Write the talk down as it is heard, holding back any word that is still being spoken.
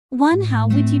1. How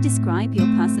would you describe your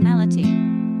personality?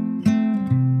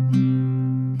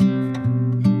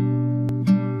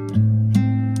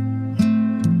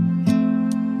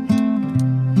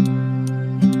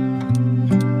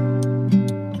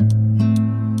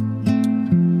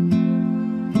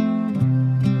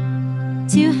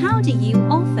 2. How do you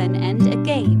often end a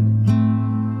game?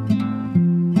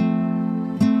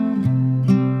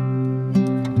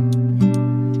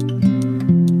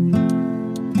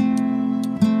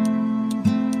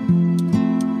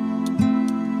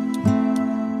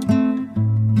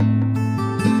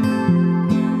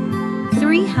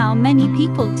 3. How many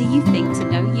people do you think to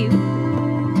know you?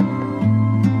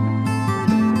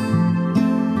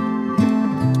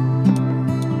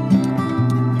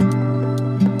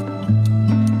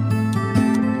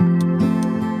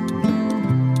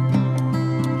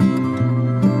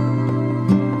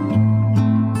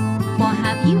 4.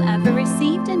 Have you ever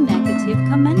received a negative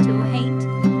comment or hate?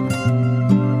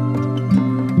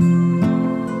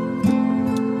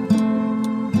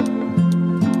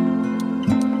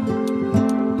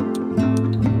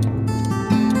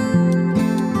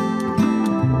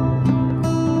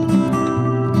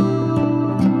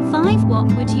 5. What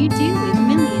would you do with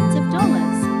millions of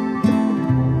dollars?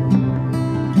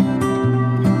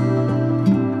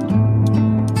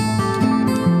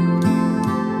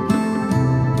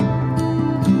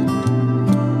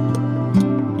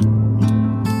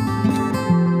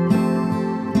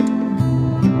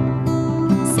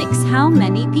 6. How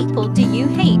many people do you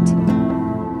hate?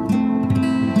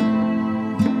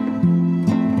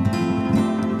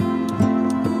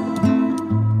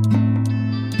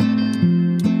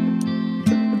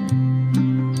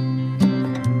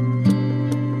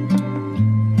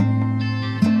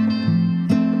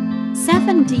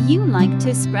 7. Do you like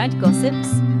to spread gossips?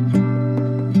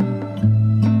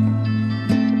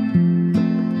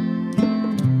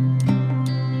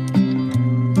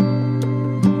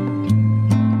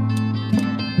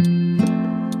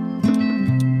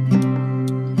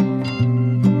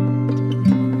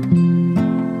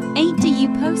 8. Do you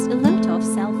post a lot of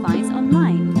selfies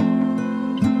online?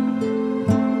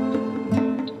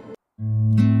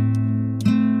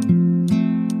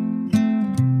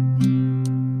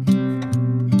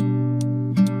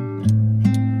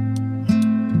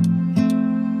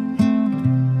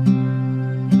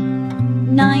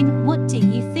 9. What do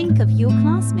you think of your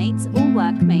classmates or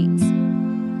workmates?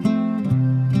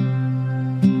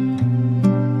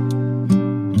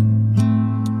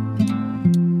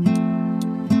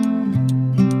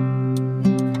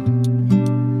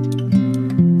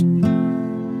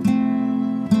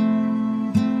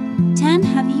 10.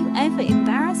 Have you ever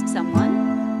embarrassed someone?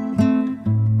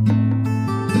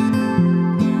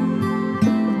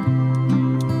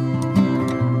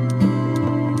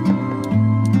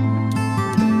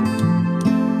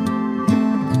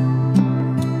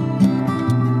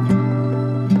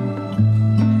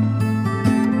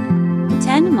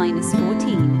 10 minus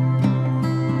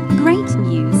 14. Great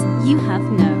news, you have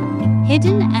no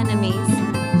hidden enemies.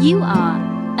 You are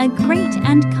a great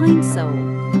and kind soul.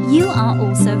 You are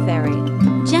also very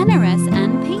generous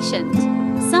and patient.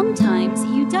 Sometimes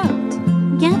you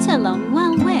don't get along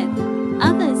well with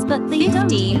others, but they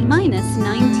 15 minus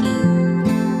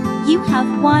 19. You have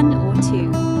 1 or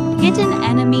 2 hidden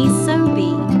enemies, so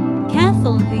be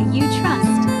careful who you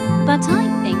trust. But I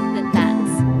think that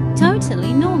that's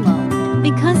totally normal,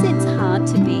 because it's hard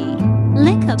to be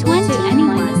likable to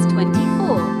anyone. Minus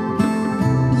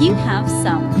 24. You have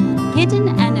some hidden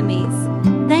enemies.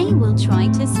 They will try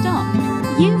to stop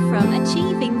you from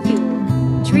achieving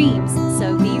your dreams,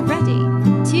 so be ready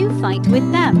to fight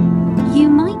with them. You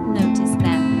might notice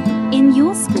them in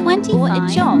your school 25 or a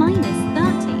job. Minus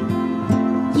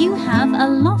 30. You have a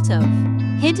lot of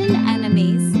hidden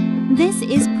enemies. This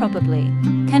is probably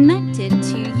connected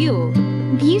to your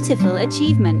beautiful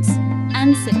achievements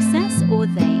and success, or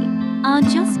they are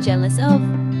just jealous of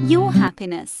your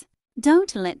happiness.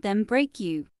 Don't let them break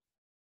you.